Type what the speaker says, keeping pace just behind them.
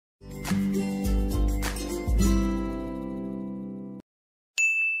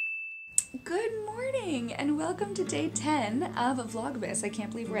morning and welcome to day 10 of Vlogmas. I can't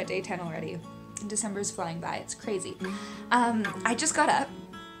believe we're at day 10 already. December's flying by, it's crazy. I just got up.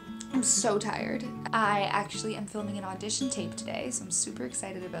 I'm so tired. I actually am filming an audition tape today, so I'm super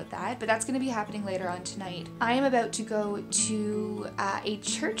excited about that, but that's gonna be happening later on tonight. I am about to go to a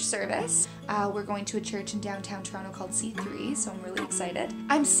church service. We're going to a church in downtown Toronto called C3, so I'm really excited.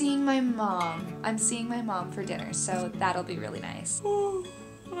 I'm seeing my mom. I'm seeing my mom for dinner, so that'll be really nice. Oh,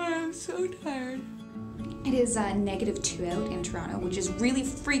 I'm so tired. It is -2 out in Toronto, which is really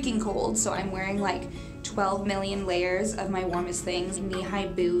freaking cold, so I'm wearing like 12 million layers of my warmest things, knee-high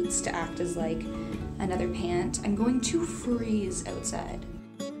boots to act as like another pant. I'm going to freeze outside.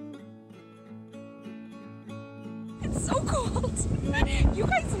 It's so cold. You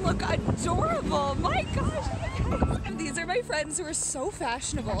guys look adorable. My gosh. These are my friends who are so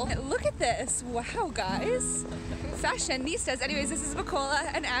fashionable. Look at this. Wow, guys. Fashionistas. Anyways, this is Bacola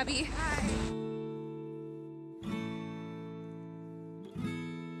and Abby. Hi.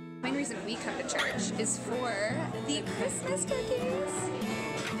 The main reason we come to church is for the Christmas cookies.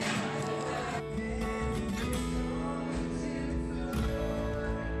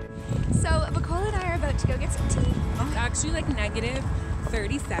 So Bacola and I are about to go get some tea. It's actually like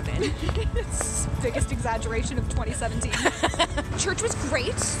 -37. It's the biggest exaggeration of 2017. Church was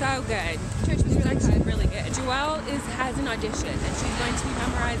great. So good. Church was actually really good. Joelle has an audition and she's going to be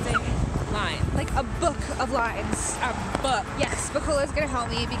memorizing lines. Like a book of lines. A book. Yes, Bacola's gonna help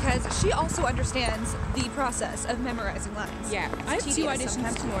me because she also understands the process of memorizing lines. Yeah, I have 2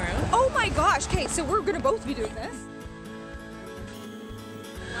 auditions tomorrow. Oh my gosh, okay, so we're gonna both be doing this.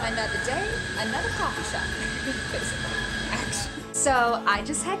 Another day, another coffee shop. Actually. So I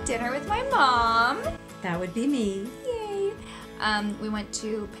just had dinner with my mom. That would be me. Yay. We went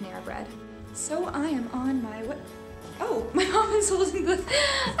to Panera Bread. So I am on my way. Oh, my mom is holding the,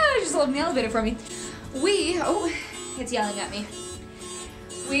 she's holding the elevator for me. It's yelling at me.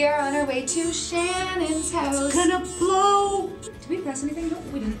 We are on our way to Shannon's house. It's gonna blow. Did we press anything? No,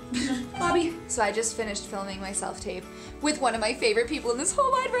 we didn't. Bobby. So I just finished filming my self-tape with one of my favorite people in this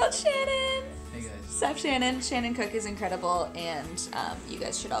whole wide world, Shannon. Hey guys. Sup, Shannon. Shannon Kook is incredible, and you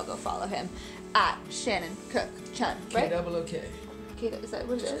guys should all go follow him at Shannon Kook Chun, right? K-double-O-K. Okay, is that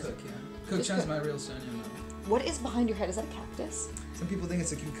what it is? Cook, yeah. Cook Chun's my real surname now. What is behind your head? Is that a cactus? Some people think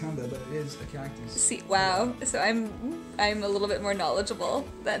it's a cucumber, but it is a cactus. See, wow. So I'm a little bit more knowledgeable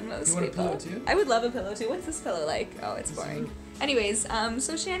than most you want people. a pillow too? I would love a pillow too. What's this pillow like? Oh, it's boring. Anyways,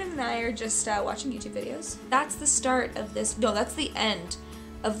 so Shannon and I are just watching YouTube videos. That's the start of this. No, that's the end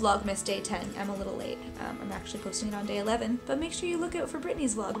of Vlogmas day 10. I'm a little late. I'm actually posting it on day 11, but make sure you look out for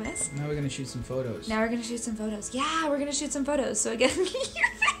Brittany's Vlogmas. Now we're gonna shoot some photos. Now we're gonna shoot some photos. Yeah, we're gonna shoot some photos. So again,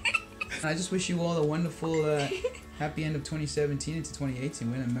 I just wish you all a wonderful happy end of 2017 into 2018.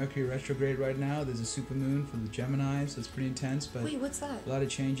 We're in a Mercury retrograde right now. There's a supermoon for the Gemini, so it's pretty intense. But wait, what's that? A lot of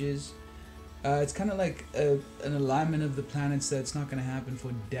changes. It's kind of like an alignment of the planets that's not going to happen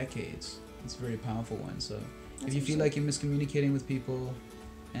for decades. It's a very powerful one. So if you feel like you're miscommunicating with people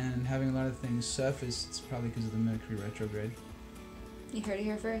and having a lot of things surface, it's probably because of the Mercury retrograde. You heard it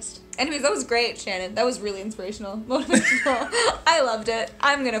here first. Anyways, that was great, Shannon. That was really inspirational, motivational. I loved it.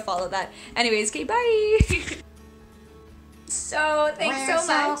 I'm gonna follow that. Anyways, okay, bye. So, thanks so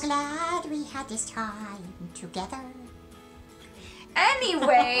much. We're so glad we had this time together.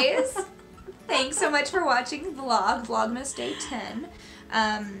 Anyways, thanks so much for watching Vlogmas day 10.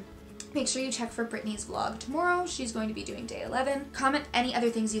 Make sure you check for Brittany's vlog tomorrow. She's going to be doing day 11. Comment any other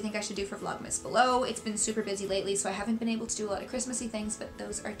things you think I should do for Vlogmas below. It's been super busy lately, so I haven't been able to do a lot of Christmassy things, but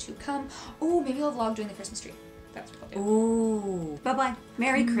those are to come. Oh, maybe I'll vlog during the Christmas tree. That's what I'll do. Ooh. Bye-bye.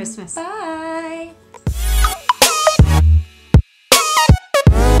 Merry Christmas. Bye.